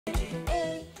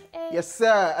Yes,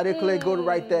 sir. Adekunle Gold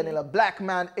right there. And a black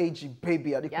man, AG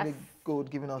baby. Adekunle Gold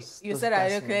giving us. You said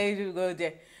Adekunle Gold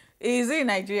there. Is in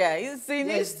Nigeria? He's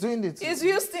doing it. He's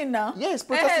Houston now. Yes,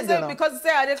 protesting there now. Because you say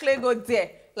Adekunle Gold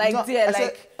there. Like no, there,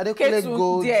 like Adekunle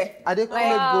Gold.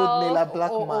 Adekunle Gold, Nela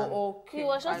black man. Okay. He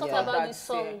was just talking about the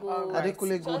song.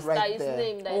 Adekunle Gold right there.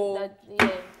 Name,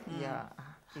 yeah.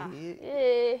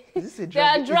 Is this a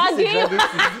drag? They are dragging.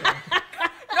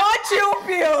 No chill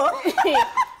pill.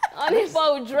 If I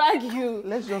will drag you.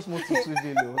 Let's just move to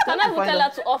TweetVille. Can I tell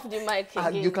her to off the mic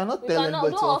again? You cannot tell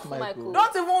anybody to off mic.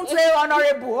 Don't even say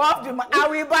honorable. Off the mic. I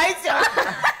will bite you.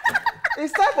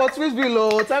 It's time for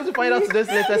TweetVille. Time to find out today's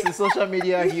latest in social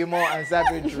media, humor, and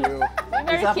savagery. Be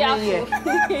very careful.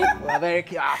 We're very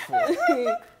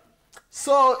careful.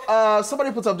 So,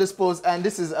 somebody put up this post, and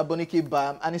this is Aboniki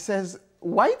Bam, and it says,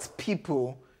 white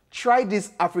people try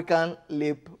this African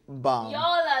lip balm. Y'all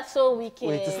are so wicked.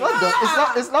 Wait, it's not done.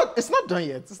 It's not done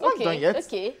yet. It's not done yet.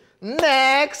 Okay.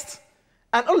 Next.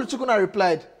 And Oluchukuna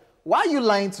replied, why are you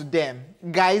lying to them?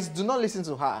 Guys, do not listen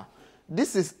to her.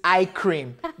 This is eye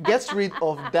cream. Gets rid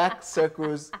of dark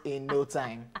circles in no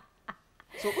time.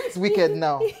 So who's wicked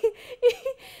now?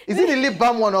 Is it the lip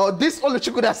balm one or this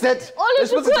Oluchukwu that said?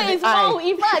 Oluchukwu is wrong.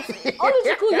 In fact,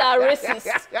 Oluchukwu, you are racist.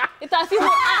 It has even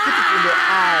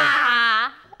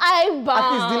eye balm.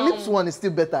 At least the lips one is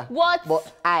still better. What?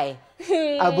 But eye.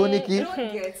 Aboniki.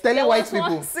 Telling white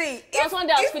people. See, that's one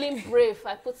day I was feeling brave.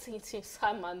 I put it in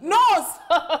Simon. No!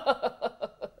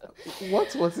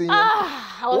 What was in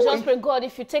I was just praying, God,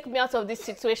 if you take me out of this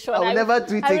situation, I will never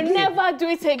do it again. I will never do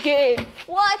it again.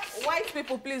 What? White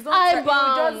people, please don't try. You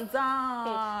just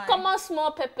die. Come on,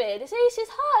 small pepper. They say she's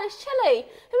hot, it's chilly.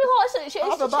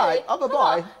 Have a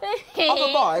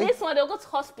bite. This one, they'll go to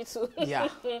hospital. Yeah.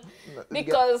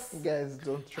 Because guys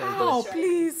don't try. Oh,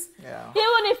 please. Yeah.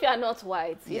 Even if you are not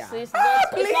white, it's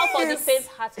not for the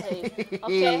faint-hearted.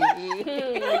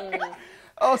 Okay.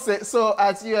 Also, so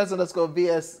at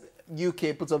US_VS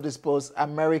UK puts up this post,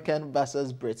 American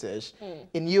versus British.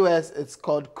 In US, it's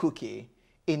called cookie.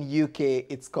 In UK,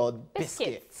 it's called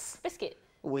biscuits. Biscuit.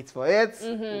 Wait for it.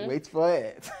 Wait for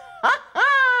it.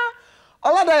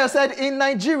 Oladayo said, in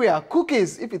Nigeria,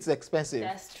 cookies, if it's expensive.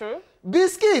 That's true.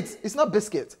 Biscuits, it's not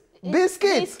biscuit.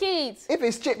 Biscuits. Biscuits. If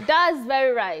it's cheap. That's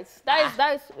very right. That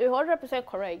is 100%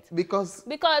 correct. Because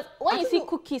when you see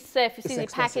cookies self, you see the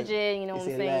packaging, you know what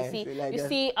I'm saying? You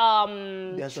see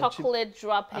chocolate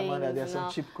droppings. There's some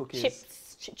cheap cookies.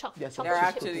 Chocolate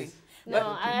actually. No,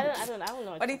 I don't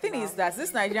know. But the thing is that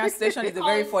this Nigerian station is a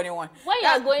very funny one. When you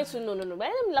are going to no.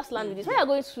 Let me last land with this. When you are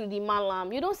going to the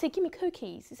Malam, you don't say give me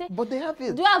cookies. You say, but they have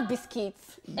it. Do you have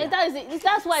biscuits? Yeah. And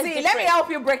that's why. See, let me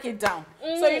help you break it down.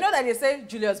 So you know that they say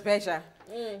Julius Berger.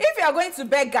 If you are going to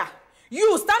Berger,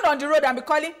 you stand on the road and be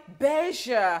calling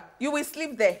Berger. You will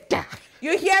sleep there.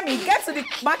 You hear me? Get to the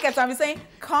market and be saying,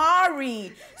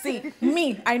 curry. See,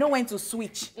 me, I know when to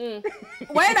switch.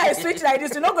 When I switch like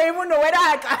this, you're not going to even know whether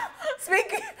I can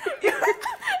speak.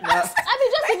 I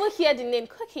mean, just even hear the name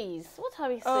cookies. What are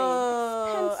we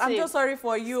saying? I'm just sorry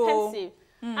for you. Expensive.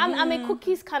 I'm a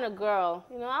cookies kind of girl.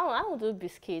 You know, I don't do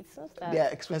biscuits. What's that? They're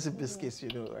expensive biscuits, you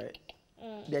know, right?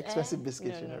 They're expensive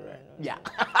biscuits, you know, right? Yeah.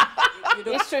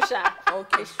 It's true, Sha.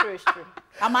 Okay. It's true.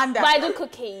 Amanda. But I do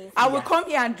cookies. I will come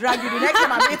here and drag you the next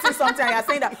time I'm eating something and you're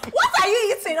saying that, what are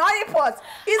you eating? Honey pot?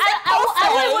 I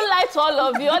won't even lie to all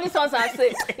of you. All these ones I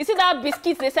say. You see that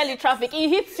biscuits they sell in traffic, it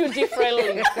hits you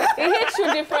differently.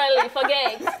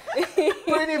 Forget.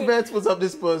 Pretty Vets puts up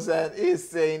this post and is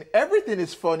saying, everything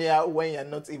is funnier when you're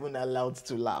not even allowed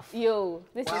to laugh. Yo,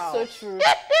 this is so true.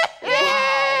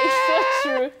 It's so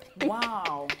true.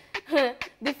 Wow.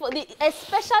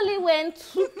 Especially when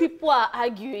two people are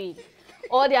arguing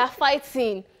or they are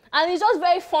fighting and it's just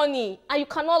very funny and you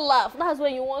cannot laugh. That's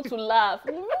when you want to laugh.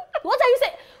 What are you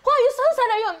saying? Who are you so sad?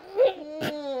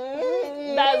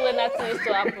 That's when that needs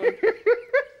to happen.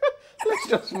 Let's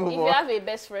just move on. If you have a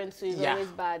best friend too, it's always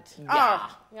bad. Yeah.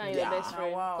 You're your best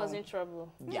friend, causing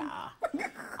trouble. Yeah.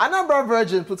 Anambra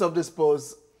Virgin put up this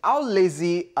post, how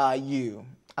lazy are you?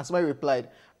 And somebody replied,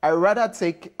 I'd rather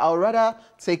take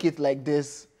it like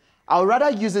this. I'd rather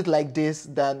use it like this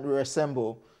than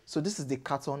reassemble. So this is the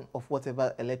carton of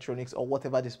whatever electronics or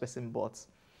whatever this person bought.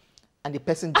 And the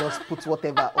person just puts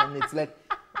whatever on it. Like,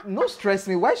 no stress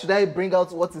me. Why should I bring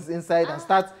out what is inside and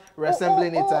start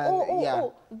reassembling it?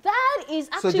 That is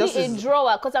actually a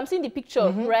drawer because I'm seeing the picture,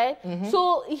 right?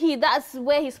 So that's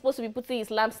where he's supposed to be putting his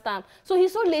lampstand. So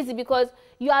he's so lazy because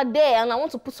you are there and I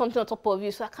want to put something on top of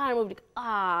you, so I can't remove it.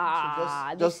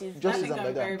 This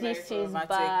is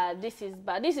bad.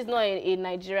 This is not a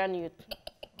Nigerian youth.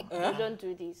 We don't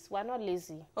do this. We're not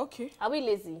lazy. Okay. Are we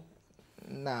lazy?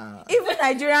 Nah. Even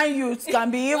Nigerian youths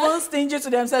can be even stingy to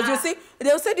themselves. You see,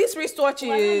 they'll say this wristwatch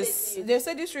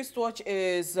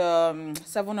is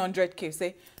 700K.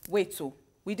 Say, wait, so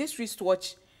with this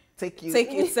wristwatch, take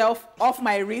itself off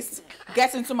my wrist,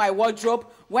 get into my wardrobe.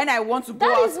 When I want to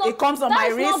go out, it comes on my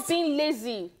wrist. That's not being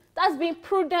lazy. That's being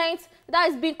prudent. That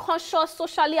is being conscious,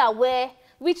 socially aware,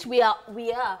 which we are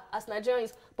as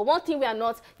Nigerians. But one thing we are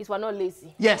not is we're not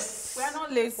lazy. Yes. We're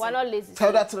not lazy. We're not lazy.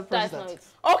 Tell that to the president. That's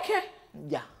not it. Okay.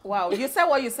 Yeah. Wow. You said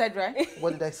what you said, right?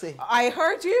 What did I say? I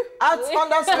heard you.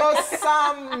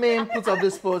 @_Sam Main puts up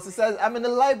this post. It says, I'm in the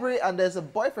library and there's a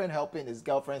boyfriend helping his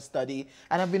girlfriend study,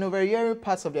 and I've been overhearing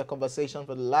parts of their conversation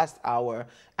for the last hour,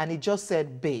 and he just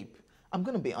said, babe, I'm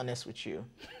going to be honest with you.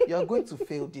 You're going to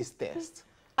fail this test.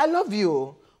 I love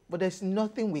you, but there's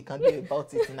nothing we can do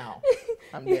about it now.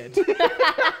 I'm dead.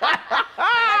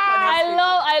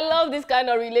 I love this kind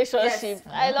of relationship. Yes.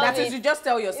 I love that is, you just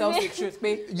tell yourself the truth,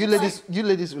 babe. You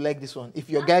ladies will like this one. If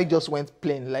your guy just went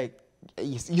plain, like,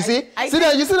 you see? You see that? So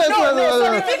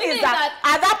the thing is that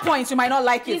at that point you might not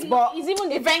like it, but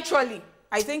even eventually,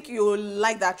 I think you'll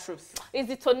like that truth. It's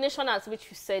the tonation at which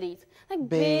you said it. Like,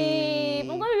 babe,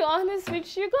 I'm gonna be honest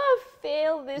with you. You're gonna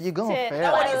fail this. You're gonna fail.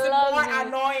 That one is more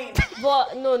annoying.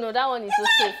 But no, that one is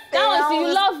okay. That one,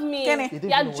 you love me.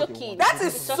 You're joking. That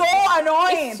is so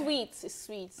annoying. It's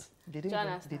sweet. They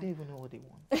didn't even know what they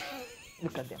want.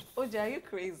 Look at them. Oja, are you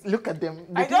crazy? Look at them.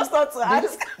 I just thought to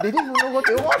ask. They didn't even know what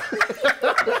they want.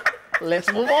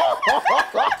 Let's move on.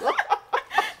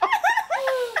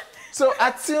 So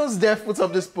Atios Dev put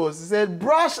up this post. He said,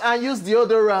 brush and use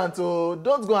deodorant. Oh,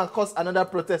 don't go and cause another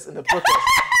protest in the protest.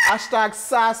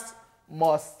 #SARS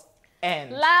must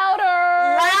end.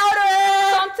 Louder!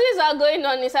 Some things are going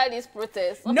on inside this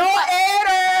protest. No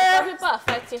error! Some people are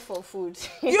fighting for food.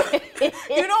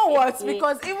 You know what?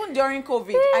 Because even during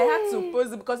COVID, I had to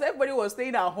post it because everybody was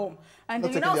staying at home.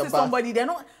 And you now see somebody, they're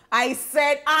not. I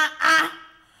said, I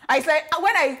said,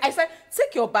 when I said,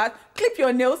 take your bath, clip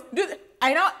your nails, do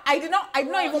I did not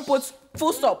even put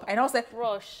full stop. I now said,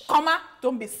 brush. Comma,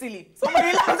 don't be silly.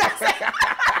 Somebody laughed and said,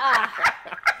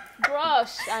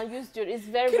 brush and use deodorant. It's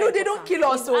very, very they don't kill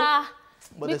us.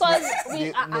 But because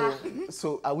no.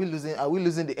 So are we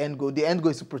losing the end goal? The end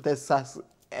goal is to protest SARS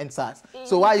and SARS.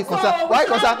 So why are you concerned? Why are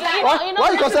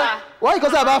you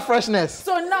concerned about freshness?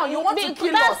 So now you want to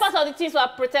kill us. That's part of the things we are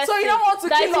protesting. So you don't want to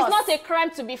kill us. It's not a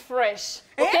crime to be fresh.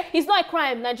 Okay? It's not a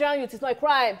crime. Nigerian youth, it's not a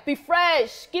crime. Be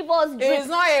fresh. Give us drip. It's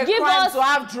not a crime to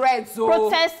have dreads.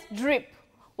 Protest drip.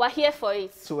 We're here for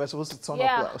it. So we're supposed to turn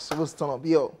up. We're supposed to turn up.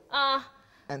 Yo.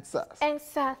 And SARS.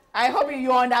 I hope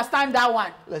you understand that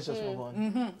one. Let's just move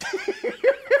on.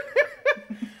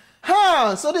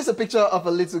 So this is a picture of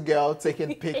a little girl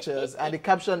taking pictures, and the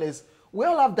caption is, we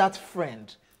all have that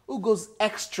friend who goes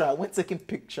extra when taking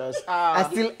pictures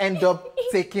and still end up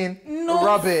taking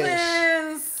rubbish.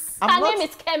 Her name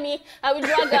is Kemi. I will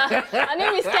drag her. Her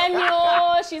name is Kemi.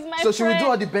 Oh, she's my friend. So she will do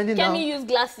all the bending now? Kemi use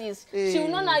glasses. She will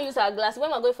not now use her glasses.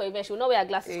 When we're going for event, she will not wear her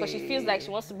glasses because she feels like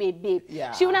she wants to be a babe.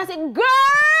 Yeah. She will not say, girl!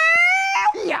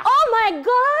 Yeah. Oh my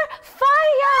God!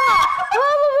 Fire!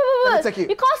 Let me take you.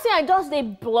 Because I just they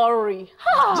blurry.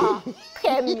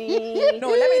 Kemi. No,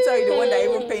 let me tell you the one that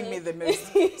even pained me the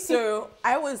most. So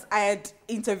I had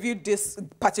interviewed this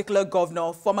particular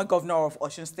former governor of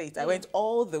Osun State. I went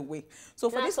all the way. So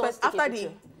for this person, after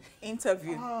the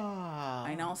interview,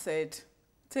 I now said,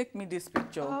 take me this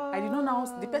picture. I did not know,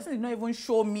 the person did not even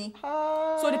show me.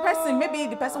 So maybe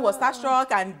the person was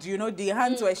starstruck and the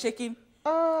hands were shaking.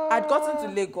 I'd gotten to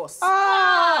Lagos. Me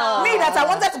that I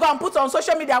wanted to go and put on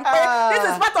social media and say, this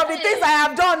is part of the things I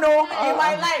have done in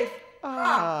my life.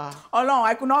 Oh no,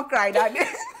 I could not cry that day.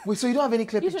 Wait, so you don't have any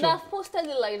clear picture? You should have posted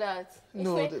it like that.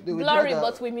 No, blurry,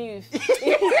 but we move.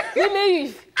 We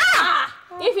move.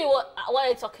 If it was, what are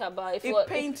you talking about? If it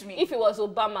pained me. If it was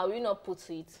Obama, we not put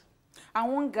it.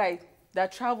 And one guy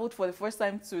that traveled for the first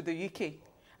time to the UK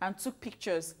and took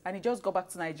pictures, and he just got back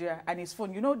to Nigeria, and his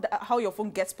phone, how your phone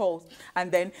gets paused,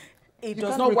 and then it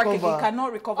does not work again. He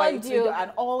cannot recover it,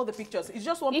 and all the pictures. It's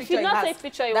just one picture he has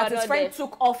that his friend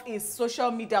took off his social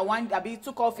media he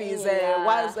took off his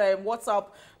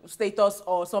WhatsApp status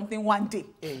or something one day.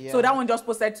 So that one just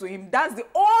posted to him. That's the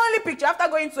only picture after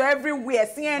going to everywhere.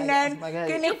 CNN, my guy,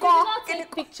 you know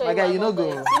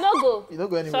go. You don't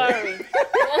go anywhere. Sorry.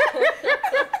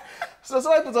 So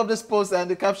I put up this post, and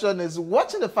the caption is,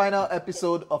 watching the final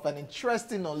episode of an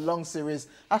interesting or long series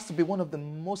has to be one of the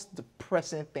most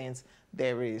depressing things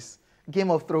there is.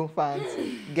 Game of Thrones fans,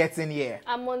 get in here.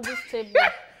 I'm on this table.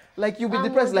 Like, you'll be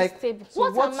depressed, like,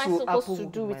 so what am I supposed to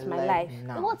do with my life?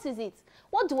 What is it?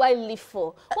 What do I live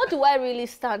for? What do I really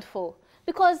stand for?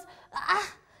 Because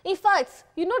In fact,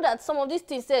 you know that some of these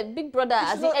things said Big Brother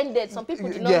as it ended, some people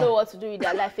do not know what to do with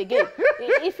their life again.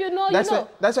 If you know, that's you know.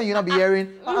 That's when you not be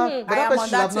hearing. But that person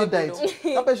should have not died.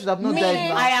 That person should have not died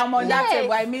now. I am on that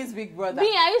table. I miss Big Brother. Me,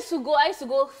 I used to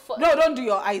go for. No, don't do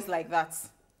your eyes like that.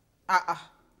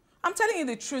 I'm telling you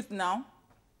the truth now.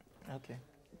 Okay.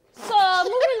 So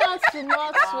moving on to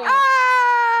more swing.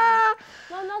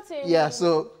 No, nothing. Yeah.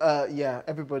 So yeah,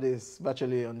 everybody is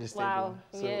virtually on this table.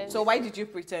 So, yes. So why did you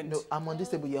pretend? No, I'm on this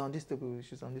table. You're on this table.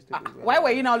 She's on this table. Why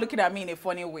were you now looking at me in a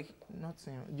funny way?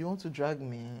 Nothing. You want to drag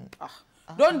me?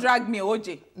 Don't drag me,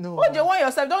 OJ. No. OJ, want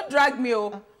yourself. Don't drag me,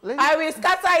 oh. I will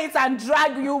scatter it and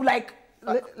drag you like.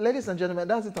 Ladies and gentlemen,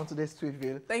 that's it on today's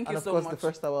TweetVille. Thank you so much. And of course, the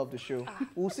first hour of the show.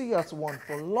 We'll see you at 1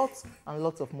 for lots and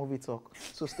lots of movie talk.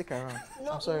 So stick around.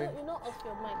 I'm sorry. You're not off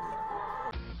your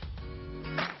mic.